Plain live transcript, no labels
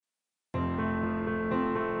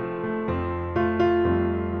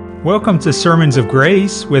Welcome to Sermons of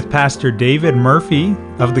Grace with Pastor David Murphy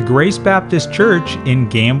of the Grace Baptist Church in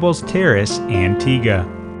Gambles Terrace, Antigua.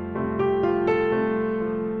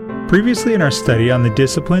 Previously in our study on the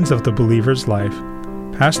disciplines of the believer's life,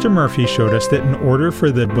 Pastor Murphy showed us that in order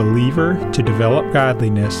for the believer to develop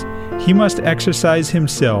godliness, he must exercise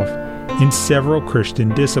himself in several Christian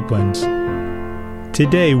disciplines.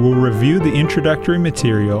 Today we'll review the introductory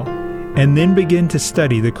material and then begin to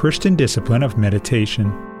study the Christian discipline of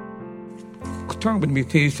meditation. Turn with me,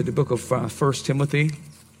 please, to the book of 1 Timothy.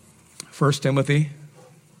 1 Timothy.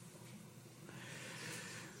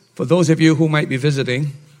 For those of you who might be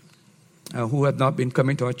visiting, who have not been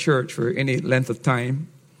coming to our church for any length of time,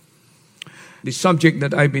 the subject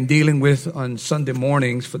that I've been dealing with on Sunday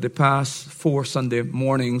mornings for the past 4 Sunday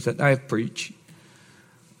mornings that I've preached,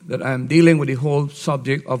 that I'm dealing with the whole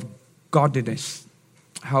subject of godliness.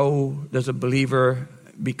 How does a believer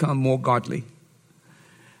become more godly?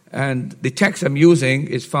 And the text I'm using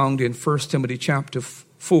is found in 1 Timothy chapter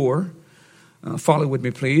 4. Follow with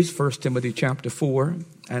me, please. 1 Timothy chapter 4,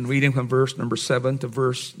 and reading from verse number 7 to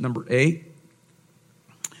verse number 8.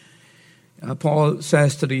 Paul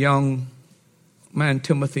says to the young man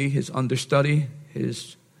Timothy, his understudy,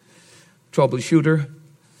 his troubleshooter,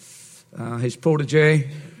 his protege,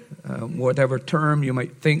 whatever term you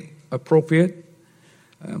might think appropriate,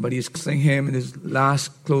 but he's saying him in his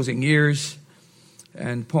last closing years.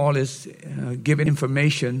 And Paul is giving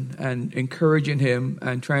information and encouraging him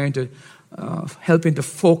and trying to help him to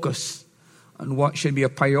focus on what should be a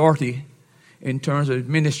priority in terms of his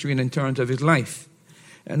ministry and in terms of his life.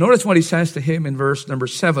 And notice what he says to him in verse number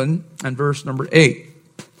 7 and verse number 8.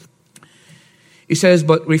 He says,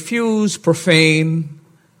 "But refuse profane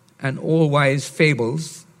and all-wise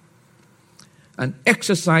fables, and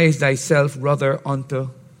exercise thyself rather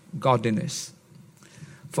unto godliness.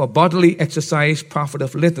 For bodily exercise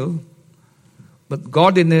profiteth little, but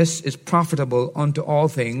godliness is profitable unto all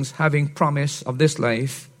things, having promise of this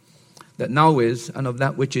life that now is, and of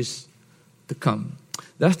that which is to come."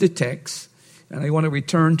 That's the text, and I want to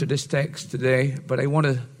return to this text today, but I want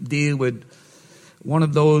to deal with one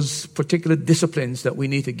of those particular disciplines that we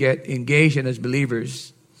need to get engaged in as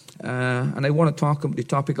believers, and I want to talk about the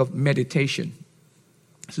topic of meditation.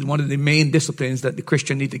 This is one of the main disciplines that the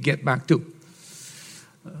Christian need to get back to.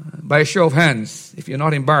 By a show of hands, if you're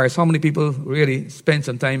not embarrassed, how many people really spend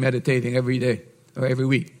some time meditating every day or every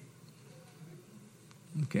week?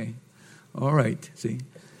 Okay. All right. See,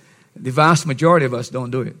 the vast majority of us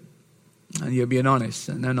don't do it. And you're being honest.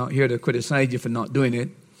 And I'm not here to criticize you for not doing it.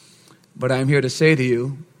 But I'm here to say to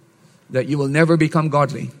you that you will never become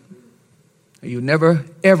godly. You never,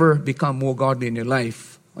 ever become more godly in your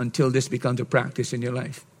life until this becomes a practice in your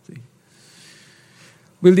life.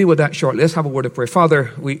 We'll deal with that shortly. Let's have a word of prayer.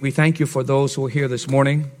 Father, we thank you for those who are here this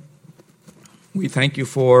morning. We thank you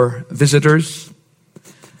for visitors.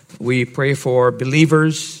 We pray for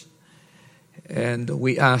believers. And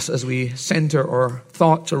we ask, as we center our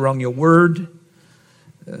thoughts around your word,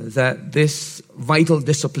 that this vital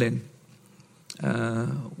discipline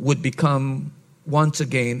would become once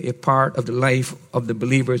again a part of the life of the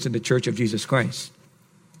believers in the Church of Jesus Christ.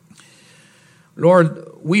 Lord,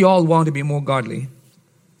 we all want to be more godly.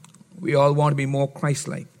 We all want to be more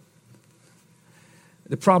Christ-like.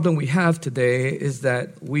 The problem we have today is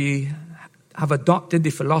that we have adopted the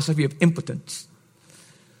philosophy of impotence.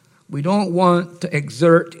 We don't want to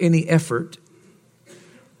exert any effort.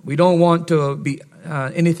 We don't want to be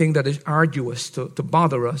anything that is arduous to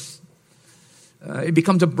bother us. It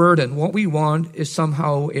becomes a burden. What we want is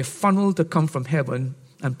somehow a funnel to come from heaven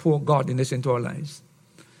and pour godliness into our lives.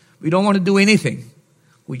 We don't want to do anything.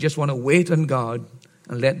 We just want to wait on God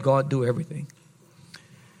and let God do everything.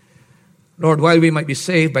 Lord, while we might be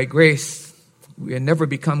saved by grace, we have never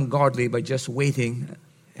become godly by just waiting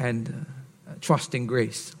and trusting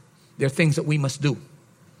grace. There are things that we must do.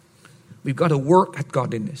 We've got to work at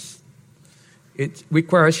godliness. It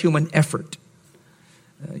requires human effort.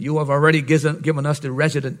 You have already given us the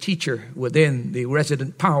resident teacher within the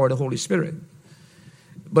resident power of the Holy Spirit.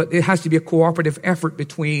 But it has to be a cooperative effort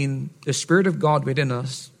between the Spirit of God within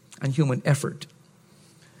us and human effort.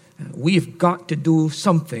 We've got to do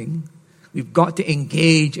something. We've got to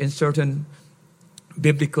engage in certain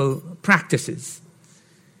biblical practices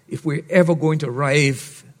if we're ever going to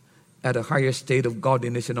arrive at a higher state of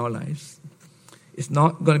godliness in our lives. It's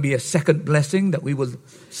not going to be a second blessing that we will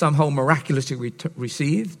somehow miraculously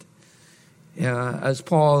receive. As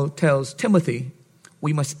Paul tells Timothy,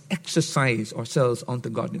 we must exercise ourselves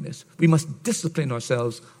unto godliness. We must discipline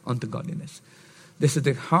ourselves unto godliness. This is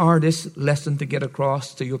the hardest lesson to get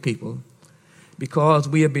across to your people, because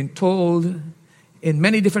we have been told in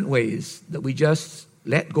many different ways that we just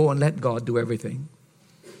let go and let God do everything.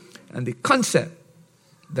 And the concept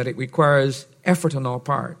that it requires effort on our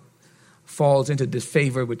part falls into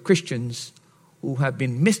disfavor with Christians who have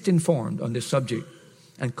been misinformed on this subject.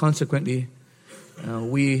 And consequently,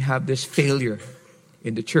 we have this failure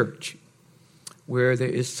in the church where there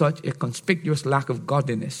is such a conspicuous lack of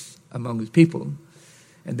godliness among the people.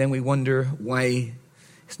 And then we wonder why.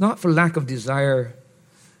 It's not for lack of desire,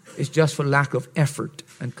 it's just for lack of effort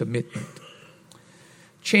and commitment.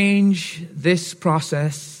 Change this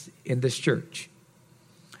process in this church.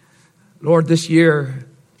 Lord, this year,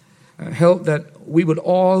 help that we would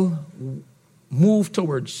all move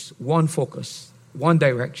towards one focus, one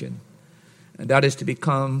direction, and that is to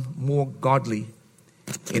become more godly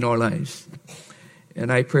in our lives.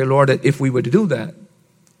 And I pray, Lord, that if we were to do that,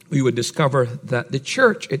 we would discover that the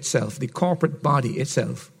church itself, the corporate body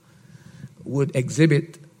itself, would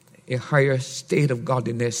exhibit a higher state of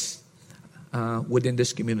godliness within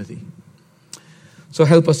this community. So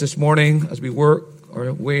help us this morning as we work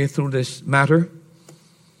our way through this matter,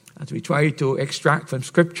 as we try to extract from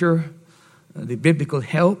Scripture the biblical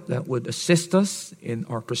help that would assist us in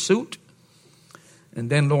our pursuit. And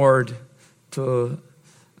then, Lord, to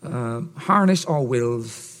harness our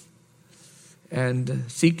wills and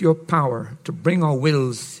seek your power to bring our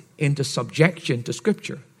wills into subjection to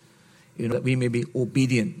Scripture, that we may be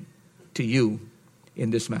obedient to you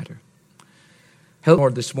in this matter. Help,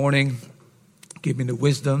 Lord, this morning. Give me the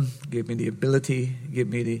wisdom, give me the ability, give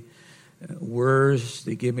me the words,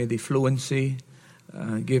 give me the fluency,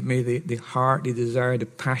 give me the heart, the desire, the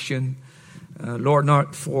passion. Lord,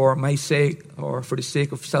 not for my sake or for the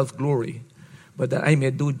sake of self-glory, but that I may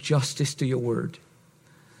do justice to your word.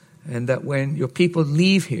 And that when your people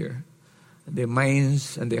leave here, their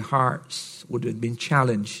minds and their hearts would have been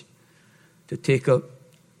challenged to take up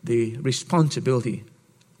the responsibility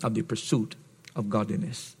of the pursuit of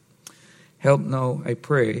godliness. Help now, I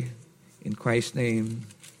pray, in Christ's name,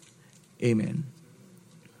 amen.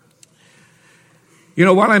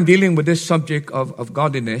 While I'm dealing with this subject of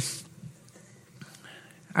godliness,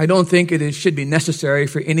 I don't think it should be necessary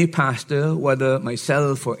for any pastor, whether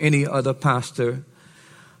myself or any other pastor,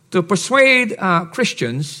 to persuade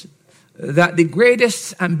Christians that the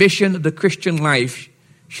greatest ambition of the Christian life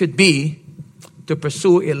should be to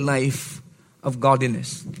pursue a life of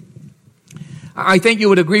godliness. I think you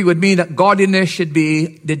would agree with me that godliness should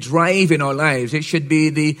be the drive in our lives. It should be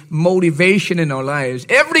the motivation in our lives.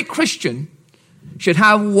 Every Christian should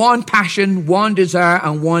have one passion, one desire,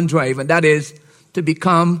 and one drive, and that is to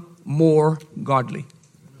become more godly.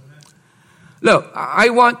 Look, I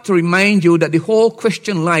want to remind you that the whole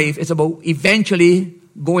Christian life is about eventually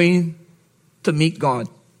going to meet God.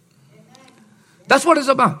 That's what it's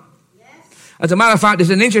about. As a matter of fact,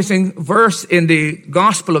 there's an interesting verse in the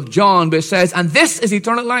Gospel of John where it says, and this is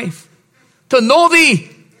eternal life, to know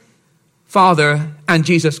thee, Father, and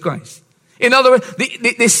Jesus Christ. In other words,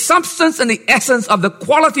 the substance and the essence of the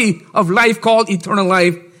quality of life called eternal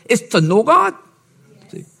life is to know God.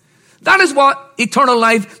 See? That is what eternal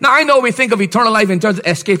life. Now, I know we think of eternal life in terms of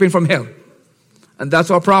escaping from hell. And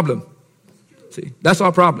that's our problem. See, that's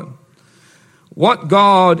our problem. What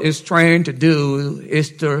God is trying to do is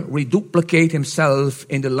to reduplicate himself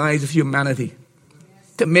in the lives of humanity,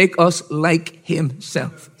 to make us like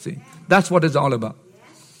himself. See, that's what it's all about.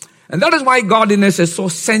 And that is why godliness is so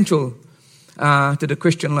central to the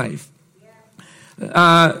Christian life.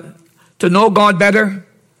 To know God better,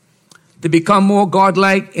 to become more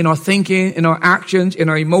godlike in our thinking, in our actions, in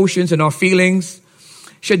our emotions, in our feelings,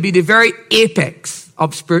 should be the very apex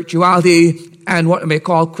of spirituality and what we may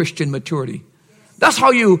call Christian maturity. That's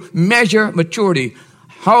how you measure maturity.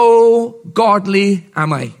 How godly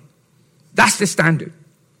am I? That's the standard.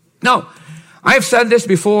 Now, I've said this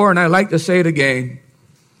before and I like to say it again.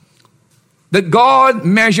 That God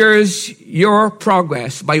measures your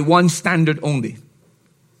progress by one standard only.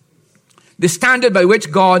 The standard by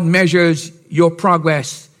which God measures your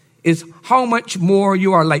progress is how much more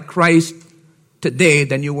you are like Christ today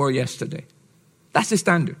than you were yesterday. That's the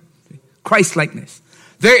standard. Christ-likeness.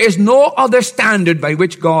 There is no other standard by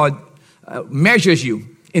which God measures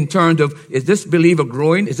you in terms of, is this believer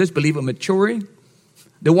growing? Is this believer maturing?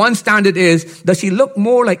 The one standard is, does he look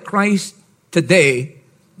more like Christ today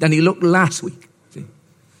than he looked last week? See?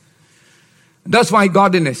 That's why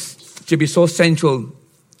godliness should be so central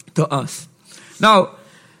to us. Now,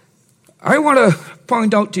 I want to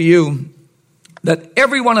point out to you that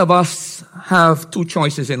every one of us have two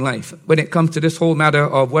choices in life when it comes to this whole matter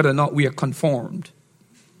of whether or not we are conformed.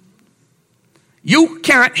 You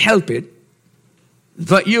can't help it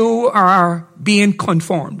that you are being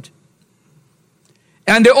conformed.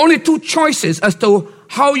 And there are only two choices as to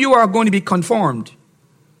how you are going to be conformed.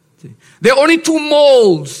 There are only two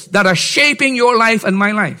molds that are shaping your life and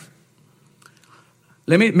my life.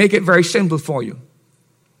 Let me make it very simple for you.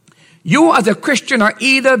 You as a Christian are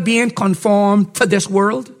either being conformed to this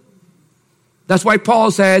world. That's why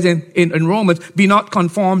Paul says in Romans, be not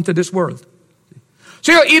conformed to this world.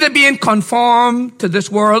 So you're either being conformed to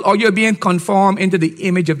this world or you're being conformed into the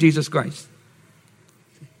image of Jesus Christ.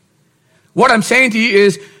 What I'm saying to you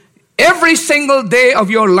is, every single day of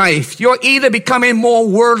your life, you're either becoming more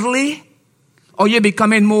worldly or you're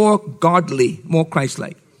becoming more godly, more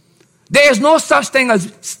Christ-like. There is no such thing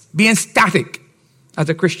as being static as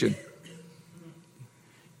a Christian.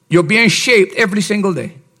 You're being shaped every single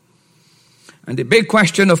day. And the big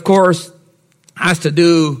question, of course, has to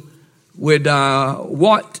do with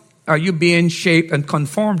what are you being shaped and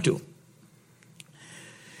conformed to.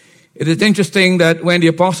 It is interesting that when the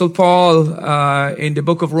Apostle Paul in the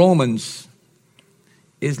book of Romans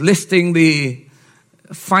is listing the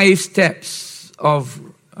 5 steps of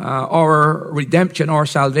our redemption or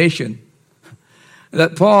salvation,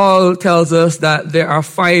 that Paul tells us that there are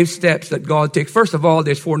 5 steps that God takes. First of all,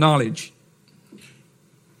 there's foreknowledge.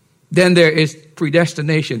 Then there is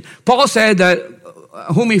predestination. Paul said that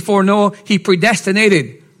whom he foreknow, he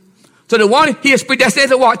predestinated. So the one he is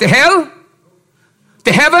predestinated to what? To hell?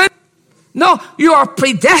 To heaven? No, you are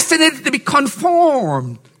predestinated to be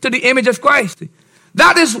conformed to the image of Christ.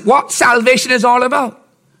 That is what salvation is all about.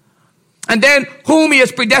 And then whom he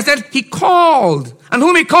has predestinated, he called. And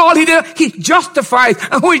whom he called, he justifies.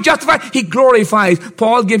 And whom he justifies, he glorifies.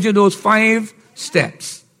 Paul gives you those 5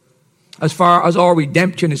 steps as far as our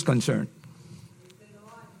redemption is concerned.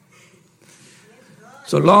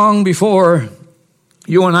 So long before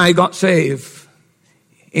you and I got saved,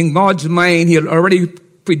 in God's mind, he had already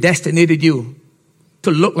predestinated you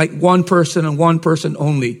to look like one person and one person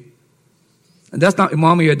only. And that's not your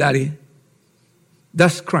mommy or daddy.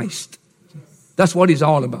 That's Christ. That's what he's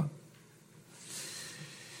all about.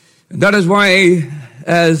 And that is why,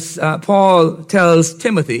 as Paul tells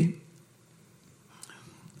Timothy,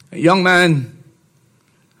 young man,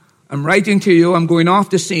 I'm writing to you, I'm going off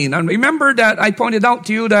the scene. And remember that I pointed out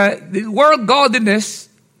to you that the word godliness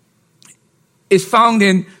is found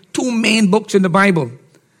in 2 main books in the Bible.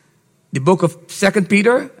 The book of 2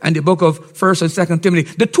 Peter and the book of 1 and 2 Timothy.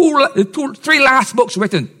 The 3 last books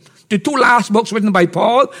written. The 2 last books written by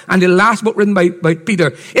Paul and the last book written by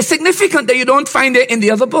Peter. It's significant that you don't find it in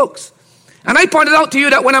the other books. And I pointed out to you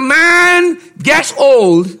that when a man gets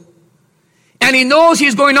old and he knows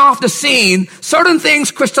he's going off the scene, certain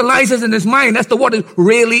things crystallizes in his mind as to what is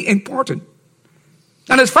really important.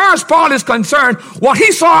 And as far as Paul is concerned, what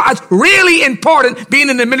he saw as really important, being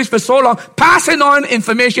in the ministry for so long, passing on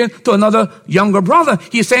information to another younger brother.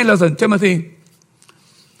 He's saying, listen, Timothy,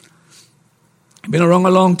 I've been around a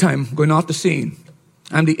long time, going off the scene.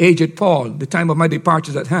 I'm the aged Paul. The time of my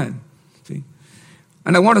departure is at hand. See?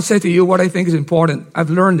 And I want to say to you what I think is important. I've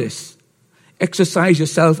learned this. Exercise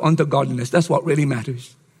yourself unto godliness. That's what really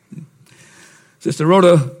matters. Sister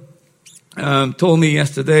Rhoda told me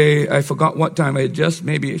yesterday, I forgot what time I just,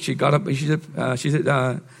 maybe she got up, she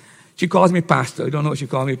said, she calls me pastor. I don't know what she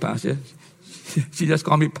called me pastor. She just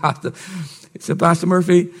called me pastor. So Pastor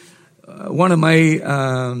Murphy, one of my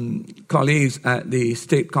colleagues at the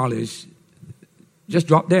State College just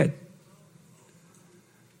dropped dead.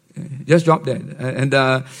 Just dropped dead.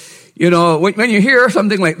 And, you know, when you hear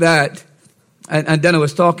something like that, and then I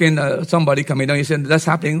was talking to somebody coming down, he said, that's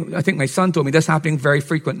happening, I think my son told me, that's happening very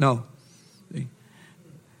frequent now.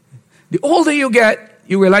 The older you get,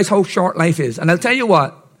 you realize how short life is. And I'll tell you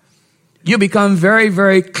what, you become very,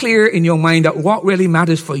 very clear in your mind that what really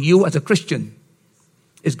matters for you as a Christian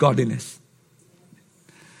is godliness.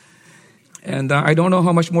 And I don't know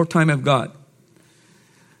how much more time I've got.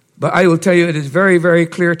 But I will tell you, it is very, very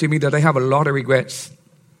clear to me that I have a lot of regrets.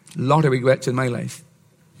 A lot of regrets in my life.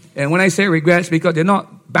 And when I say regrets, because they're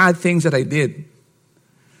not bad things that I did,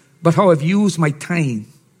 but how I've used my time.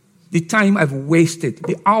 The time I've wasted,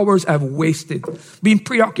 the hours I've wasted, being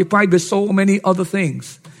preoccupied with so many other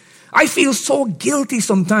things. I feel so guilty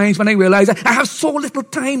sometimes when I realize that I have so little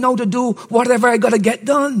time now to do whatever I got to get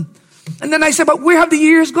done. And then I say, but where have the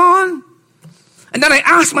years gone? And then I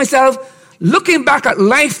ask myself, looking back at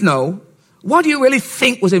life now, what do you really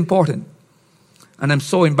think was important? And I'm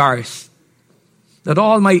so embarrassed that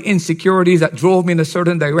all my insecurities that drove me in a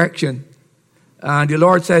certain direction, and the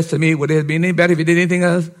Lord says to me, would it have been any better if you did anything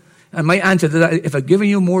else? And my answer to that, if I'd given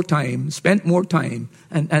you more time, spent more time,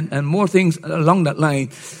 and more things along that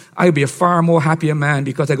line, I'd be a far more happier man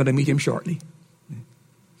because I'm going to meet him shortly.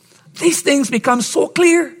 These things become so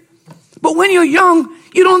clear. But when you're young,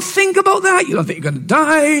 you don't think about that. You don't think you're going to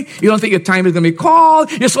die. You don't think your time is going to be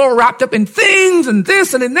called. You're so wrapped up in things and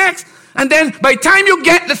this and the next. And then by the time you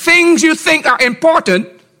get the things you think are important,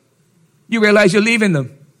 you realize you're leaving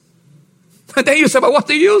them. And then you say, but what's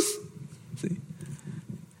the use? See?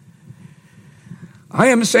 I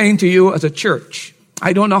am saying to you as a church,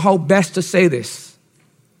 I don't know how best to say this.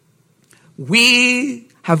 We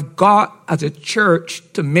have got as a church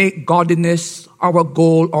to make godliness our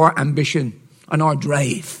goal, our ambition, and our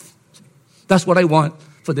drive. That's what I want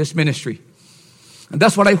for this ministry. And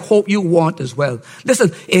that's what I hope you want as well.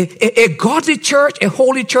 Listen, a godly church, a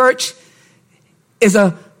holy church, is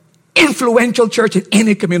an influential church in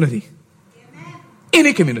any community. Amen.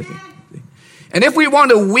 Any community. Amen. And if we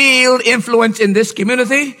want to wield influence in this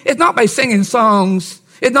community, it's not by singing songs.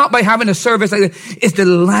 It's not by having a service like that. It's the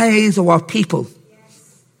lives of our people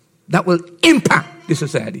that will impact the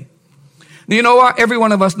society. Now, you know what? Every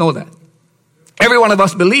one of us know that. Every one of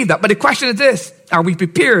us believe that. But the question is this: are we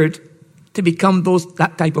prepared to become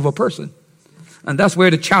that type of a person? And that's where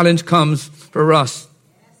the challenge comes for us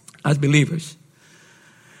as believers.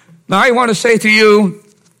 Now, I want to say to you,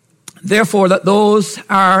 therefore, that those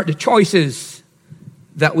are the choices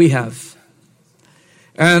that we have.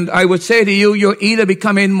 And I would say to you, you're either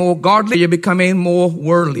becoming more godly or you're becoming more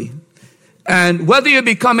worldly. And whether you're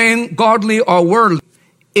becoming godly or worldly,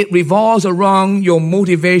 it revolves around your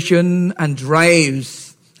motivation and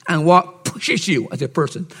drives and what pushes you as a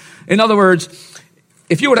person. In other words,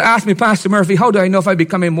 if you were to ask me, Pastor Murphy, how do I know if I'm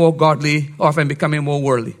becoming more godly or if I'm becoming more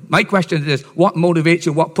worldly? My question is this: what motivates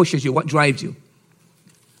you, what pushes you, what drives you?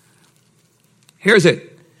 Here's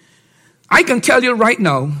it. I can tell you right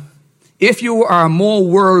now, if you are more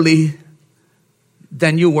worldly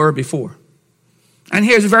than you were before. And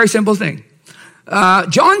here's a very simple thing.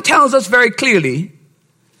 John tells us very clearly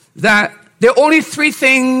that there are only three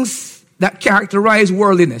things that characterize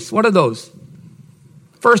worldliness. What are those?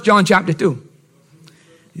 1 John chapter 2.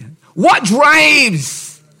 What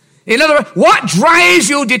drives? In other words, what drives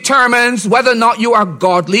you determines whether or not you are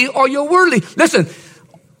godly or you're worldly. Listen,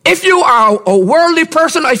 if you are a worldly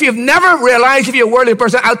person, or if you've never realized if you're a worldly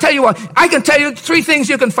person, I'll tell you what, I can tell you three things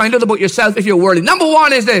you can find out about yourself if you're worldly. Number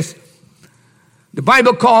one is this: the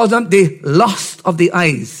Bible calls them the lust of the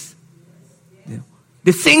eyes.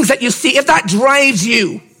 The things that you see, if that drives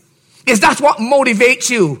you, if that's what motivates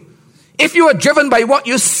you, if you are driven by what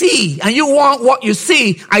you see and you want what you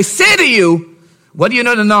see, I say to you, whether you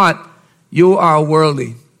know it or not, you are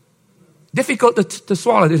worldly. Difficult to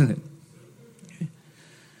swallow, isn't it?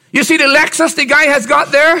 You see the Lexus the guy has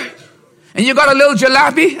got there, and you got a little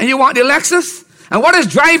jalopy, and you want the Lexus, and what is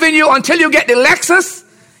driving you until you get the Lexus?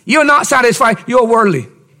 You're not satisfied. You're worldly.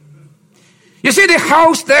 You see the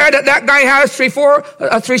house there that guy has,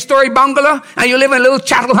 a three-story bungalow, and you live in a little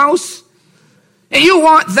chattel house? And you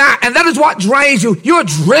want that, and that is what drives you. You're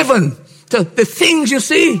driven to the things you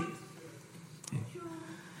see.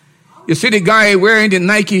 You see the guy wearing the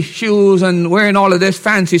Nike shoes and wearing all of this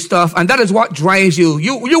fancy stuff, and that is what drives you.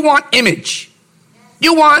 You want image.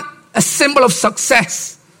 You want a symbol of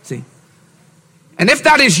success. See? And if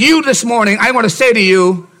that is you this morning, I want to say to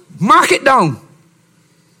you, mark it down.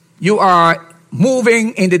 You are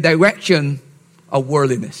moving in the direction of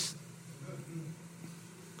worldliness.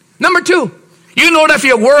 Number two, you know that if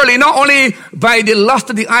you're worldly, not only by the lust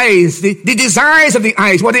of the eyes, the desires of the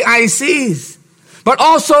eyes, what the eye sees, but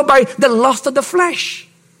also by the lust of the flesh.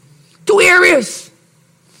 Two areas.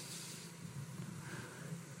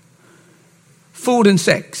 Food and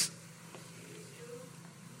sex.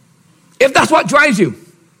 If that's what drives you.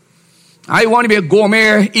 I want to be a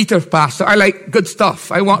gourmet eater, pastor. I like good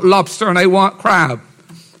stuff. I want lobster and I want crab,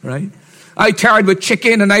 right? I tired with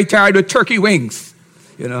chicken and I tired with turkey wings,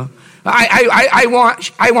 you know. I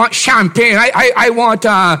want champagne. I want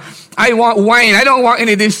wine. I don't want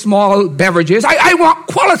any of these small beverages. I want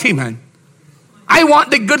quality, man. I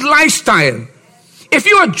want the good lifestyle. If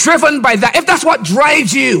you are driven by that, if that's what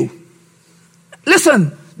drives you,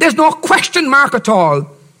 listen, there's no question mark at all.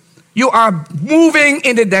 You are moving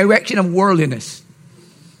in the direction of worldliness.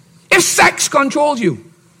 If sex controls you,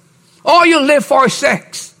 or you live for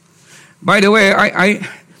sex. By the way, I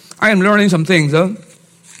am learning some things,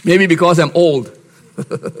 maybe because I'm old.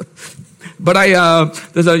 But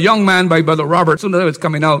there's a young man by Brother Robert. Soon as it was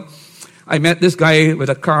coming out, I met this guy with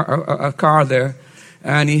a car there,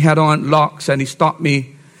 and he had on locks, and he stopped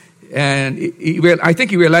me. And I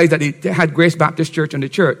think he realized that he had Grace Baptist Church on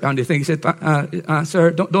the thing. He said,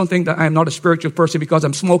 sir, don't think that I'm not a spiritual person because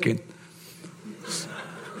I'm smoking.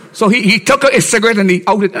 So he took his cigarette and he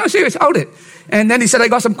out it. No, serious, out it. And then he said, I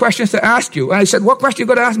got some questions to ask you. And I said, what question you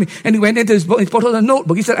going to ask me? And he went into his book, he put on a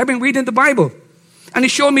notebook. He said, I've been reading the Bible. And he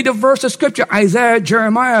showed me the verse of scripture, Isaiah,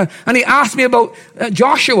 Jeremiah. And he asked me about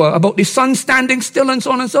Joshua, about the sun standing still and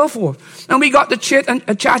so on and so forth. And we got to chat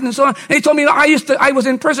and so on. And he told me, I was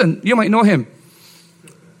in prison. You might know him.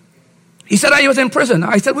 He said, I was in prison.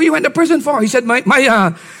 I said, what you went to prison for? He said, my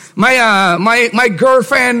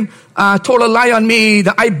girlfriend told a lie on me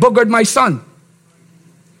that I boogered my son.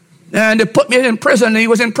 And they put me in prison. And he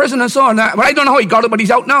was in prison and so on. But I don't know how he got it, but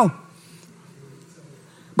he's out now.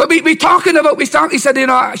 But he said, you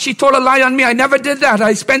know, she told a lie on me. I never did that.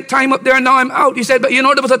 I spent time up there and now I'm out. He said, but you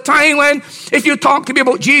know, there was a time when if you talk to me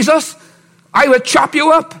about Jesus, I would chop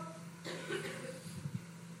you up.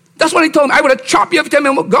 That's what he told me. I would have chopped you up, tell me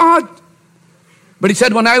about God. But he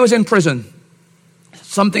said, when I was in prison,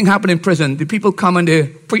 something happened in prison. The people come and they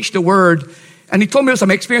preach the word. And he told me some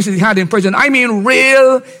experiences he had in prison. I mean,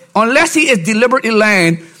 real, unless he is deliberately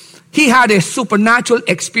lying, he had a supernatural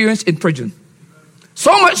experience in prison.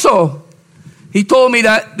 So much so, he told me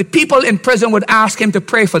that the people in prison would ask him to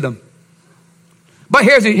pray for them. But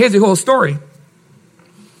here's the whole story.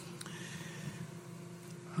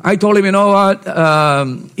 I told him, you know what,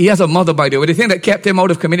 he has a mother, by the way. The thing that kept him out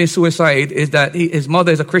of committing suicide is that his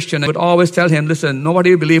mother is a Christian and would always tell him, listen,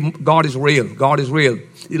 nobody believe God is real. God is real.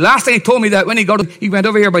 The last thing he told me that when he went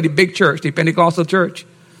over here by the big church, the Pentecostal church,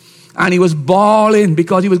 and he was bawling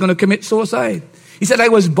because he was going to commit suicide. He said, I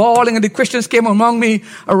was bawling and the Christians came around me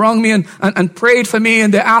and prayed for me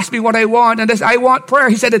and they asked me what I want. And they said, I want prayer.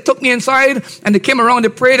 He said, they took me inside and they came around, they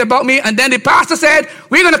prayed about me. And then the pastor said,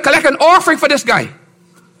 we're going to collect an offering for this guy.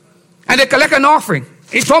 And they collect an offering.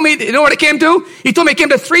 He told me, you know what it came to? He told me it came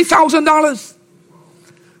to $3,000.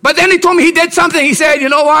 But then he told me he did something. He said, you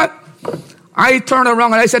know what? I turned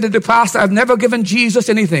around and I said to the pastor, I've never given Jesus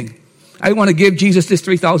anything. I want to give Jesus this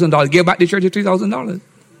 $3,000. Give back the church the $3,000.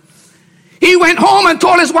 He went home and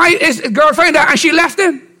told his girlfriend that, and she left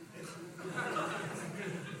him.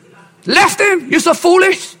 Left him. You're so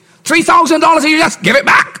foolish. $3,000 and you just give it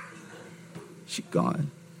back. She gone.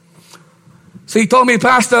 So he told me,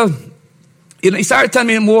 Pastor, he started telling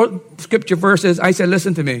me more scripture verses. I said,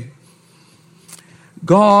 listen to me.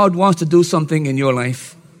 God wants to do something in your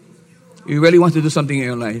life. He really wants to do something in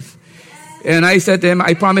your life. And I said to him,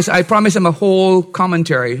 I promised him a whole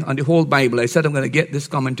commentary on the whole Bible. I said, I'm going to get this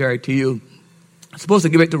commentary to you. I'm supposed to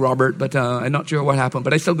give it to Robert, but I'm not sure what happened.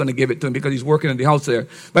 But I'm still going to give it to him because he's working in the house there.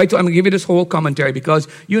 But I told him, I'm going to give you this whole commentary because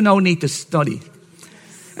you now need to study.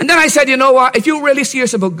 And then I said, you know what? If you're really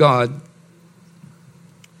serious about God,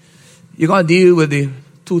 you got to deal with the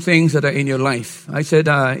two things that are in your life. I said,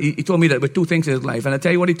 he told me that with two things in his life. And I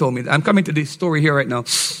tell you what he told me. I'm coming to this story here right now.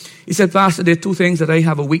 He said, Pastor, there are two things that I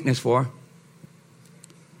have a weakness for.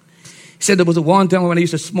 He said, there was one time when I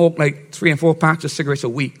used to smoke like 3 and 4 packs of cigarettes a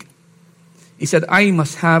week. He said, I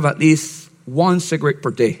must have at least 1 cigarette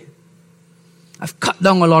per day. I've cut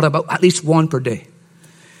down a lot, about at least 1 per day.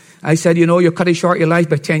 I said, you know, you're cutting short your life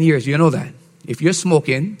by 10 years. You know that. If you're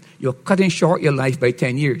smoking, you're cutting short your life by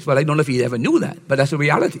 10 years. Well, I don't know if you ever knew that, but that's the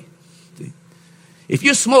reality. See? If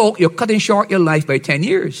you smoke, you're cutting short your life by 10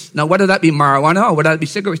 years. Now, whether that be marijuana or whether that be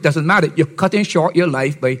cigarettes, doesn't matter. You're cutting short your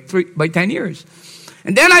life by 10 years.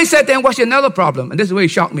 And then I said to him, what's another problem? And this is where he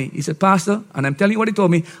shocked me. He said, Pastor, and I'm telling you what he told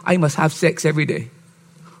me, I must have sex every day.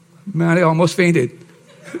 Man, I almost fainted.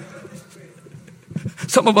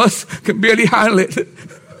 Some of us can barely handle it.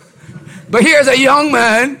 But here's a young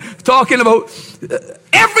man talking about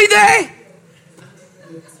every day.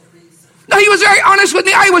 Now, he was very honest with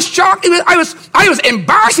me. I was shocked. I was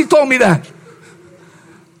embarrassed he told me that.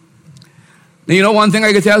 Now, you know one thing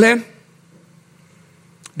I could tell him?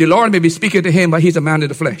 The Lord may be speaking to him, but he's a man of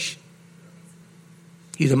the flesh.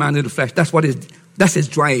 He's a man of the flesh. That's his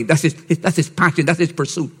drive. That's his passion. That's his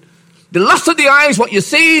pursuit. The lust of the eyes, what you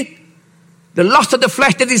see. The lust of the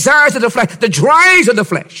flesh, the desires of the flesh, the drives of the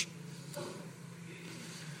flesh.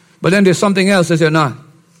 But then there's something else, is there not?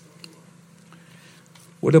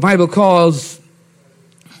 What the Bible calls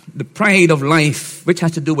the pride of life, which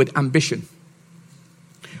has to do with ambition.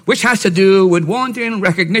 Which has to do with wanting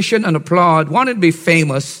recognition and applaud, wanting to be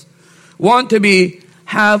famous, wanting to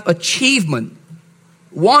have achievement,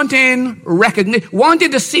 wanting recognition,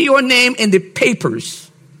 wanting to see your name in the papers,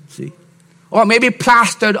 see, or maybe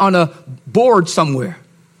plastered on a board somewhere.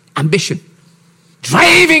 Ambition,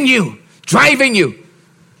 driving you.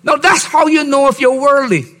 Now that's how you know if you're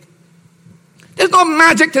worldly. There's no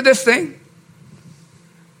magic to this thing.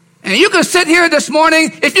 And you can sit here this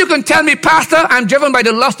morning, if you can tell me, Pastor, I'm driven by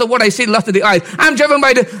the lust of what I see, lust of the eyes. I'm driven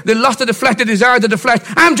by the lust of the flesh, the desires of the flesh.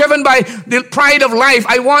 I'm driven by the pride of life.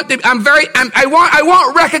 I want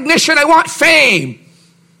recognition. I want fame.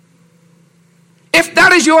 If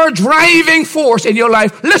that is your driving force in your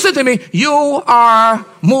life, listen to me, you are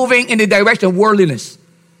moving in the direction of worldliness.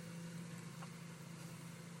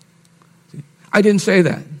 I didn't say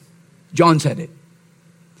that. John said it.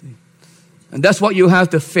 And that's what you have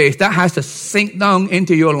to face. That has to sink down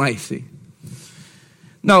into your life. See?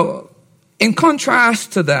 Now, in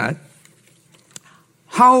contrast to that,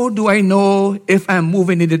 how do I know if I'm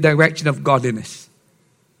moving in the direction of godliness?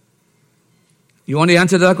 You want the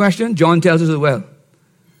answer to that question? John tells us as well.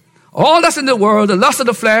 All that's in the world, the lust of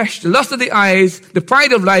the flesh, the lust of the eyes, the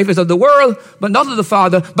pride of life is of the world, but not of the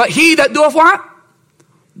Father. But he that doeth what?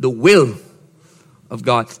 The will of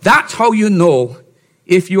God. That's how you know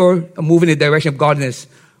if you're moving in the direction of godliness.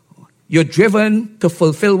 You're driven to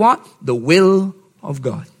fulfill what? The will of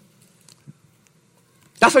God.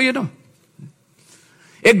 That's how you know.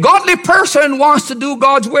 A godly person wants to do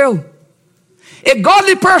God's will. A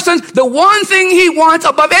godly person, the one thing he wants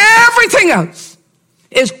above everything else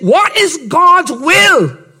is what is God's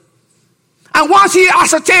will. And once he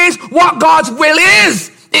ascertains what God's will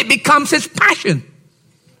is, it becomes his passion.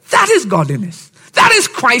 That is godliness. That is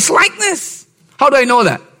Christ-likeness. How do I know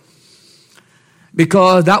that?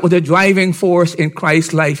 Because that was the driving force in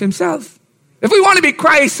Christ's life himself. If we want to be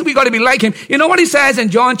Christ, we got to be like him. You know what he says in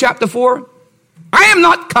John chapter 4? I am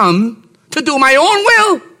not come to do my own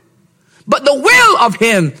will, but the will of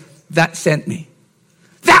him that sent me.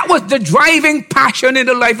 That was the driving passion in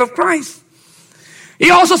the life of Christ. He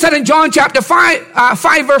also said in John chapter 5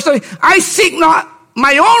 verse 30, I seek not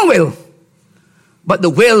my own will, but the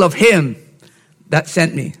will of him that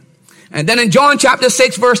sent me. And then in John chapter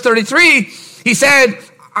 6 verse 33, he said,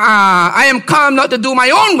 I am come not to do my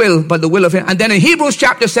own will, but the will of him. And then in Hebrews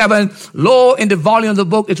chapter 7, lo, in the volume of the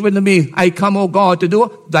book, it's written to me, I come, O God, to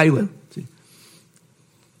do thy will. See?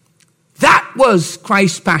 That was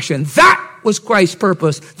Christ's passion. That was Christ's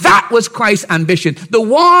purpose. That was Christ's ambition. The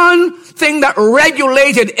one thing that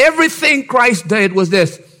regulated everything Christ did was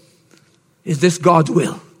this. Is this God's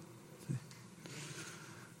will?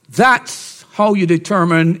 That's how you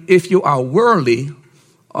determine if you are worldly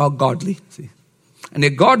or godly. See? And a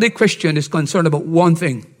godly Christian is concerned about one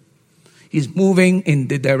thing. He's moving in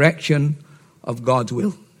the direction of God's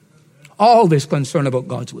will. Always concerned about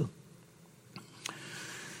God's will.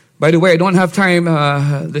 By the way, I don't have time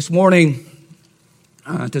this morning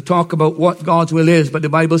to talk about what God's will is, but the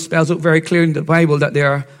Bible spells out very clearly in the Bible that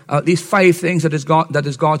there are at least 5 things that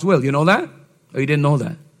is God's will. You know that? Or you didn't know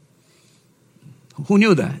that? Who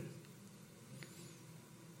knew that?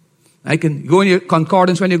 I can go in your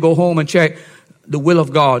concordance when you go home and check the will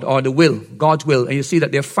of God or the will, God's will, and you see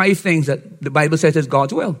that there are 5 things that the Bible says is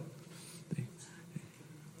God's will.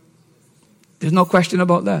 There's no question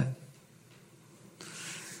about that.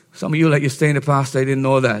 Some of you, like you're saying, the pastor, I didn't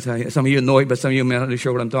know that. Some of you know it, but some of you may not be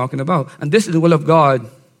sure what I'm talking about. And this is the will of God.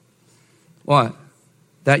 What?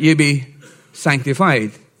 That you be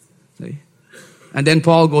sanctified. See? And then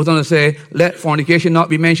Paul goes on to say, let fornication not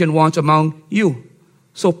be mentioned once among you.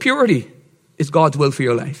 So purity is God's will for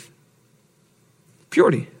your life.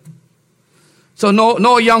 Purity. So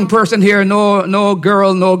no young person here, no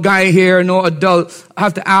girl, no guy here, no adult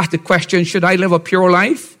have to ask the question, should I live a pure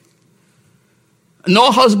life?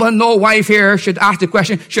 No husband, no wife here should ask the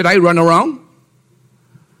question, should I run around?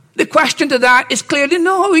 The question to that is clearly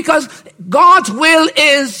no, because God's will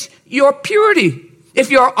is your purity.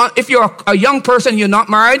 If you're a young person, you're not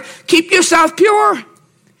married, keep yourself pure.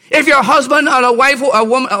 If you're a husband or a wife or a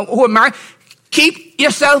woman who are married, keep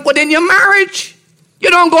yourself within your marriage. You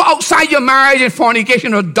don't go outside your marriage in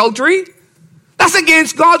fornication or adultery. That's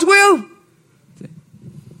against God's will.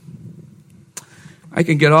 I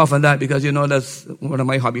can get off on that because, you know, that's one of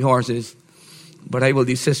my hobby horses. But I will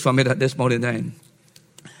desist from it at this moment in time.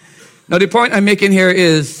 Now, the point I'm making here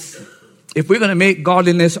is, if we're going to make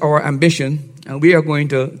godliness our ambition, and we are going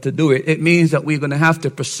to do it, it means that we're going to have to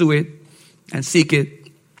pursue it and seek it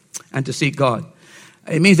and to seek God.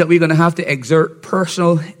 It means that we're going to have to exert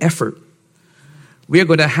personal effort. We're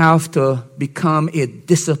going to have to become a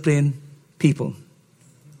disciplined people.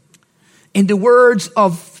 In the words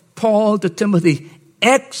of Paul to Timothy,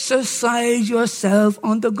 exercise yourself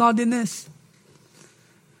unto godliness.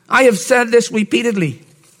 I have said this repeatedly.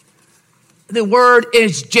 The word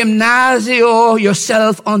is gymnasio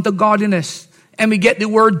yourself unto godliness. and we get the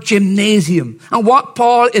word gymnasium. And what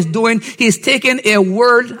Paul is doing, he's taking a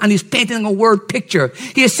word and he's painting a word picture.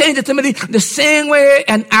 He is saying to Timothy, the same way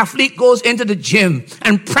an athlete goes into the gym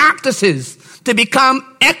and practices to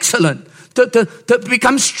become excellent, to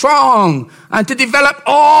become strong, and to develop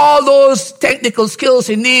all those technical skills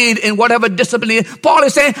he needs in whatever discipline. Paul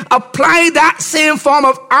is saying, apply that same form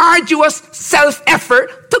of arduous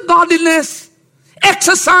self-effort to godliness.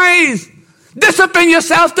 Exercise. Discipline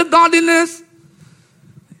yourself to godliness.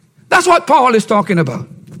 That's what Paul is talking about.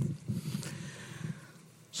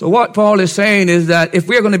 So what Paul is saying is that if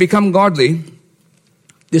we're going to become godly,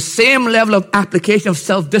 the same level of application of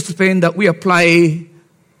self-discipline that we apply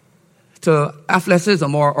to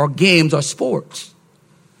athleticism or games or sports,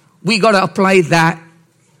 we got to apply that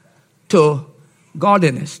to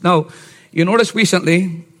godliness. Now, you notice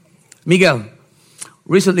recently, Miguel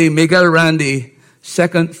ran the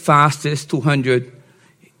second fastest 200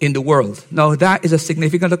 in the world. Now, that is a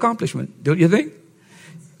significant accomplishment, don't you think?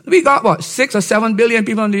 We got, 6 or 7 billion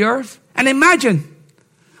people on the earth? And imagine,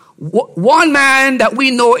 one man that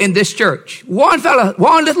we know in this church, one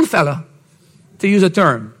little fella, to use a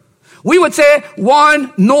term. We would say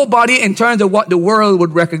one nobody in terms of what the world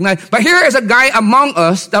would recognize. But here is a guy among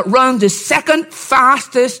us that runs the second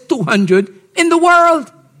fastest 200 in the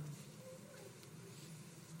world.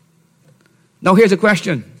 Now here's a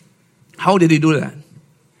question. How did he do that?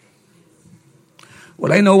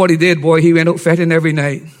 Well, I know what he did, boy. He went out fetting every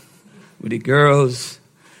night with the girls.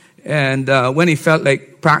 And when he felt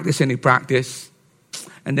like practicing, he practiced.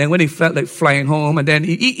 And then when he felt like flying home, and then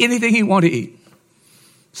he eat anything he wanted to eat.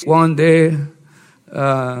 One day,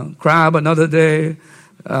 crab, another day,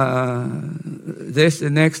 this, the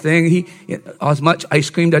next thing. He as much ice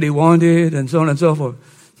cream that he wanted, and so on and so forth.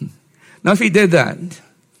 Now, if he did that,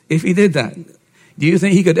 do you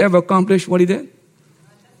think he could ever accomplish what he did?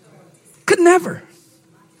 Could never.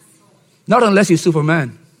 Not unless he's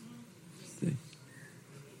Superman.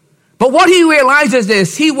 But what he realizes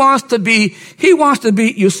is he wants to be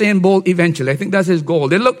Usain Bolt eventually. I think that's his goal.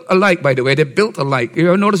 They look alike, by the way. They're built alike. You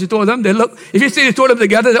ever notice the two of them? They look, if you see the two of them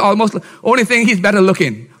together, they're almost, only thing he's better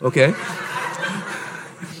looking. Okay?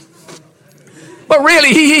 But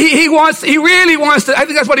really, he really wants to, I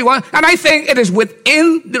think that's what he wants. And I think it is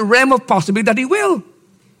within the realm of possibility that he will.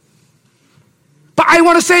 But I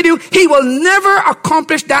want to say to you, he will never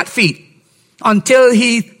accomplish that feat until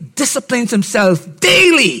he disciplines himself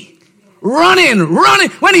daily. Running.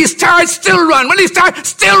 When he's tired, still run. When he's tired,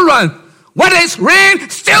 still run. Whether it's rain,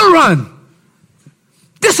 still run.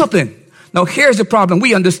 Discipline. Now here's the problem.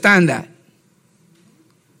 We understand that.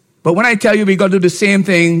 But when I tell you we got to do the same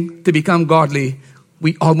thing to become godly,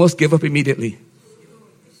 we almost give up immediately.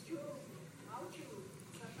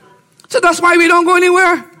 So that's why we don't go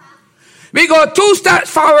anywhere. We go 2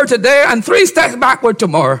 steps forward today and 3 steps backward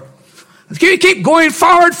tomorrow. Keep going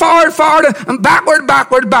forward, and backward.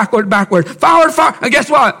 Forward. And guess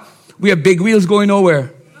what? We have big wheels going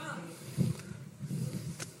nowhere.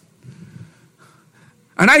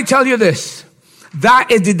 And I tell you this, that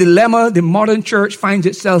is the dilemma the modern church finds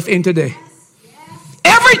itself in today.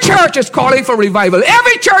 Every church is calling for revival.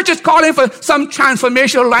 Every church is calling for some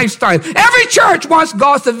transformational lifestyle. Every church wants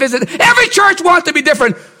God to visit. Every church wants to be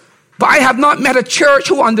different. But I have not met a church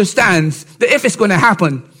who understands that if it's going to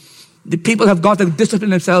happen, the people have got to discipline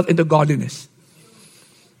themselves into godliness.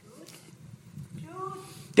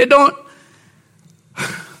 They don't,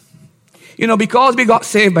 because we got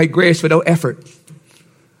saved by grace without effort.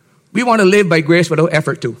 We want to live by grace without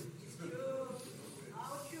effort too.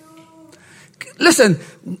 Listen,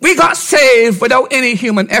 we got saved without any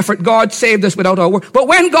human effort. God saved us without our work. But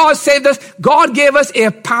when God saved us, God gave us a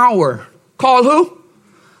power. Called who?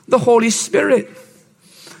 The Holy Spirit.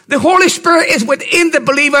 The Holy Spirit is within the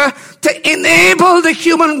believer to enable the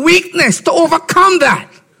human weakness to overcome that.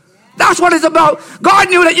 That's what it's about. God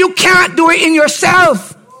knew that you can't do it in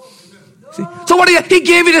yourself. See? So what he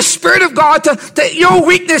gave you the Spirit of God to your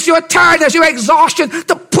weakness, your tiredness, your exhaustion,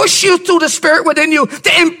 to push you through the Spirit within you,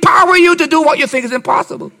 to empower you to do what you think is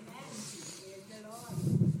impossible.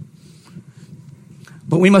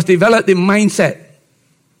 But we must develop the mindset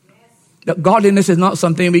that godliness is not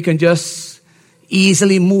something we can just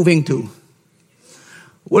easily move into.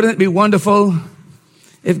 Wouldn't it be wonderful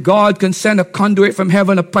if God can send a conduit from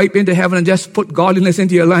heaven, a pipe into heaven, and just put godliness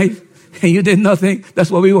into your life, and you did nothing?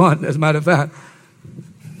 That's what we want, as a matter of fact.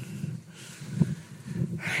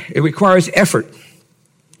 It requires effort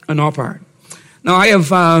on our part. Now, I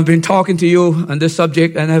have been talking to you on this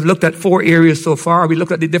subject, and I've looked at 4 areas so far. We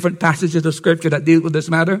looked at the different passages of Scripture that deal with this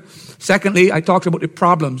matter. Secondly, I talked about the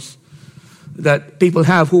problems that people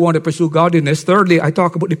have who want to pursue godliness. Thirdly, I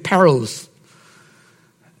talk about the perils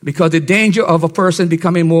Because the danger of a person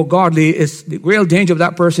becoming more godly is, the real danger of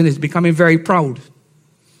that person is becoming very proud.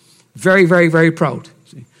 Very, very, very proud.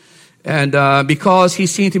 See? And because he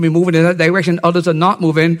seems to be moving in that direction, others are not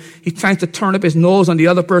moving, he tries to turn up his nose on the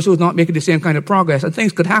other person who's not making the same kind of progress, and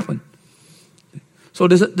things could happen. So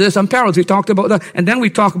there's some perils. We talked about that. And then we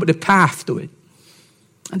talk about the path to it.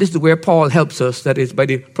 And this is where Paul helps us, that is by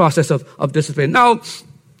the process of discipline. Now,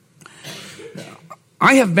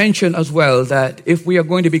 I have mentioned as well that if we are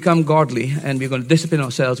going to become godly and we're going to discipline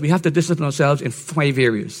ourselves, we have to discipline ourselves in 5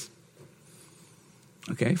 areas.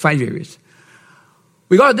 Okay, 5 areas.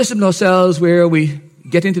 We got to discipline ourselves where we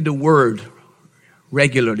get into the Word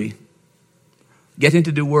regularly. Get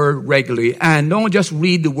into the Word regularly. And don't just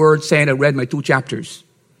read the Word saying, I read my 2 chapters.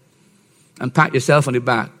 And pat yourself on the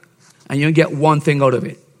back. And you don't get one thing out of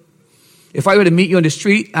it. If I were to meet you on the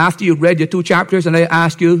street after you read your 2 chapters and I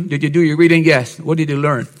ask you, did you do your reading? Yes. What did you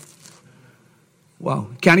learn? Wow.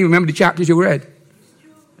 Can't even remember the chapters you read.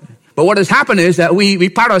 But what has happened is that we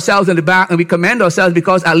pat ourselves on the back and we commend ourselves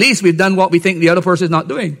because at least we've done what we think the other person is not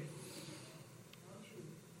doing.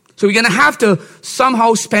 So we're going to have to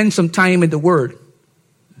somehow spend some time in the Word.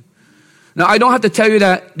 Now, I don't have to tell you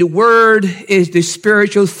that the Word is the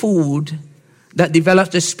spiritual food that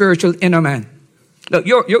develops the spiritual inner man. Look,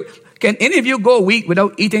 can any of you go a week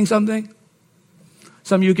without eating something?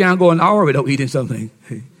 Some of you can't go an hour without eating something.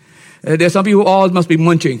 There's some people who always must be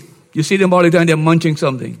munching. You see them all the time, they're munching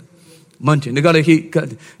something. Munching. They got to eat.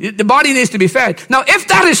 The body needs to be fed. Now, if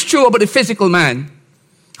that is true about the physical man,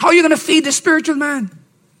 how are you going to feed the spiritual man?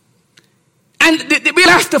 And we'll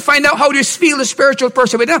have to find out how you feel the spiritual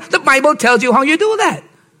person. The Bible tells you how you do that.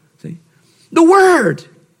 See? The Word.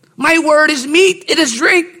 My Word is meat. It is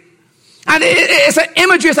drink. And it's an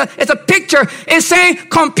imagery. It's a picture. It's saying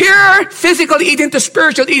compare physical eating to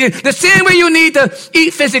spiritual eating. The same way you need to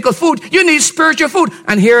eat physical food, you need spiritual food.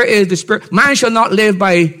 And here is the spirit. Man shall not live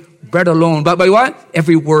by bread alone, but by what?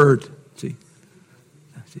 Every word. See?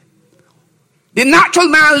 The natural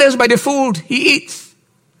man lives by the food he eats.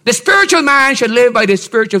 The spiritual man should live by the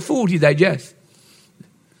spiritual food he digests.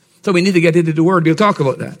 So we need to get into the Word. We'll talk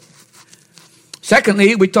about that.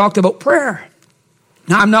 Secondly, we talked about prayer.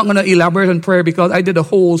 Now, I'm not going to elaborate on prayer because I did a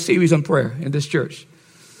whole series on prayer in this church.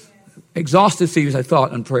 Exhaustive series, I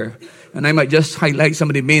thought, on prayer. And I might just highlight some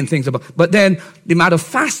of the main things about. But then, the matter of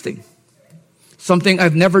fasting. Something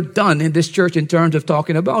I've never done in this church in terms of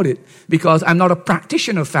talking about it. Because I'm not a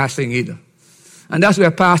practitioner of fasting either. And that's where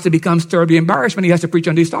a pastor becomes terribly embarrassed when he has to preach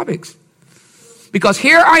on these topics. Because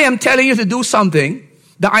here I am telling you to do something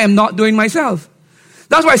that I am not doing myself.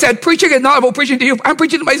 That's why I said preaching is not about preaching to you. I'm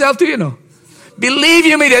preaching to myself too, you know. Believe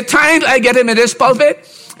you me, there are times I get in this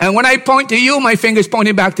pulpit, and when I point to you, my finger's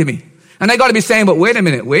pointing back to me. And I got to be saying, but wait a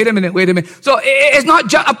minute. So it's not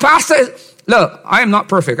just a pastor. Look, I am not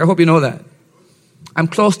perfect. I hope you know that. I'm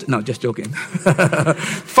close to, no, just joking.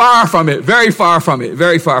 Far from it, very far from it.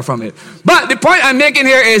 But the point I'm making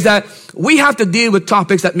here is that we have to deal with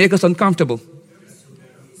topics that make us uncomfortable.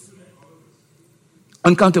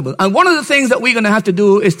 And one of the things that we're going to have to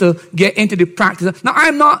do is to get into the practice. Now,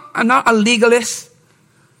 I'm not a legalist.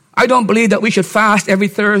 I don't believe that we should fast every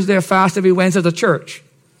Thursday or fast every Wednesday as a church.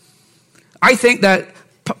 I think that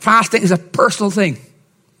fasting is a personal thing.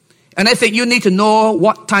 And I think you need to know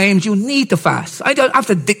what times you need to fast. I don't have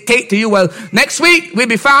to dictate to you, well, next week we'll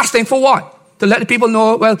be fasting for what? To let the people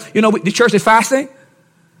know, well, you know, the church is fasting?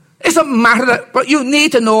 It's a matter that, but you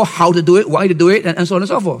need to know how to do it, why to do it, and so on and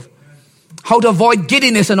so forth. How to avoid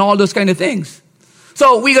giddiness and all those kind of things.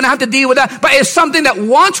 So we're going to have to deal with that. But it's something that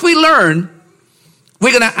once we learn,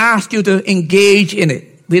 we're going to ask you to engage in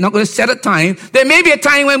it. We're not going to set a time. There may be a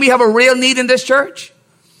time when we have a real need in this church,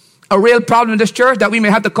 a real problem in this church, that we may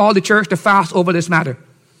have to call the church to fast over this matter.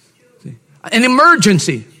 See? An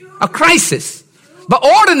emergency, a crisis. But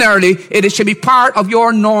ordinarily, it should be part of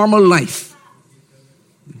your normal life.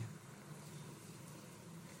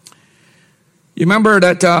 You remember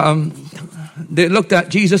that they looked at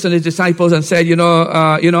Jesus and his disciples and said, you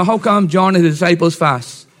know, how come John and his disciples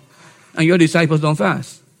fast and your disciples don't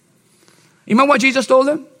fast? You remember what Jesus told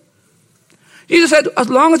them? Jesus said, as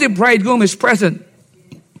long as the bridegroom is present,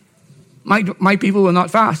 my people will not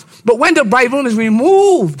fast. But when the bridegroom is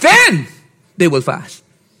removed, then they will fast.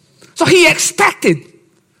 So he expected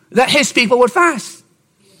that his people would fast.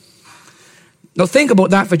 Now think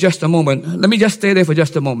about that for just a moment. Let me just stay there for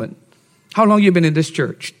just a moment. How long have you been in this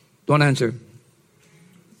church? Don't answer.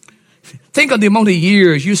 Think of the amount of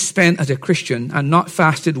years you spent as a Christian and not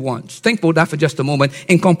fasted once. Think about that for just a moment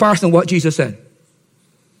in comparison to what Jesus said.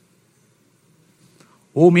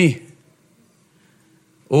 Oh me.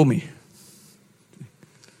 Oh me.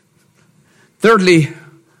 Thirdly,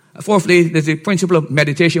 Fourthly, there's the principle of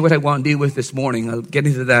meditation, what I want to deal with this morning. I'll get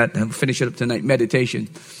into that and finish it up tonight, meditation.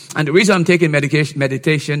 And the reason I'm taking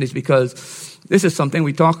meditation is because this is something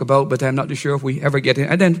we talk about, but I'm not too sure if we ever get in.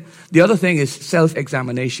 And then the other thing is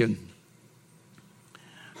self-examination.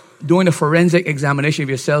 Doing a forensic examination of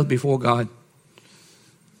yourself before God.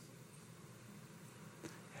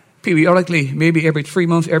 Periodically, maybe every 3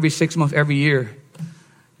 months, every 6 months, every year.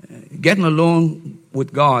 Getting alone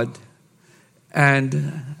with God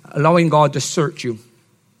and allowing God to search you.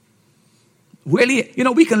 Really,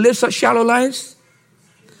 we can live such shallow lives.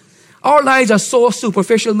 Our lives are so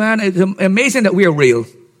superficial, man. It's amazing that we are real.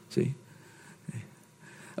 See?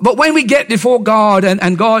 But when we get before God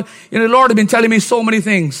and God, the Lord has been telling me so many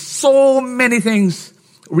things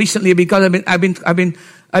recently, because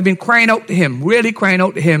I've been crying out to Him, really crying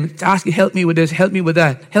out to Him, to ask, help me with this, help me with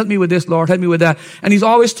that, help me with this, Lord, help me with that. And He's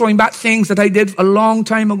always throwing back things that I did a long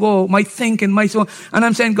time ago, my thinking, my soul. And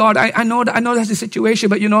I'm saying, God, I know that's the situation,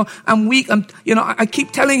 but I'm weak. I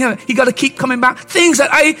keep telling Him, He got to keep coming back. Things that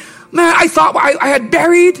I thought I had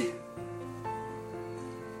buried.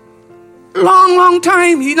 Long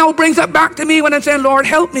time. He now brings that back to me when I'm saying, Lord,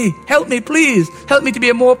 help me, please. Help me to be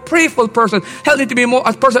a more prayerful person. Help me to be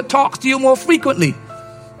a person that talks to you more frequently.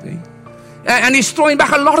 See? And He's throwing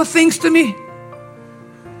back a lot of things to me.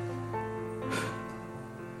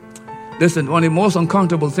 Listen, one of the most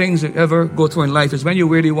uncomfortable things you ever go through in life is when you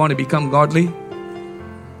really want to become godly,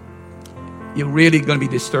 you're really going to be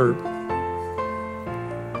disturbed.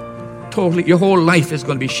 Totally, your whole life is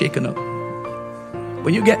going to be shaken up.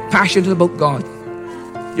 When you get passionate about God,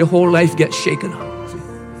 your whole life gets shaken up. See?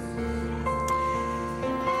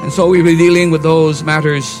 And so we'll be dealing with those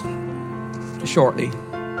matters shortly.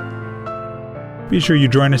 Be sure you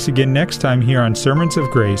join us again next time here on Sermons of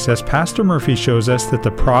Grace as Pastor Murphy shows us that the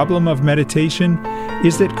problem of meditation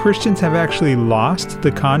is that Christians have actually lost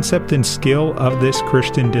the concept and skill of this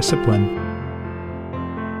Christian discipline.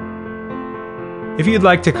 If you'd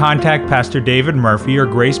like to contact Pastor David Murphy or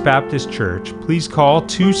Grace Baptist Church, please call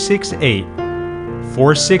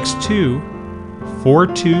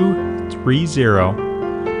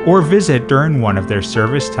 268-462-4230 or visit during one of their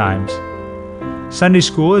service times. Sunday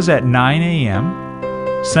school is at 9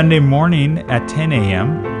 a.m., Sunday morning at 10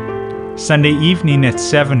 a.m., Sunday evening at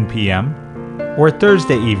 7 p.m., or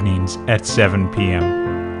Thursday evenings at 7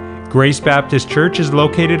 p.m. Grace Baptist Church is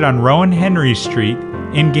located on Rowan Henry Street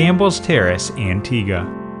in Gambles Terrace, Antigua.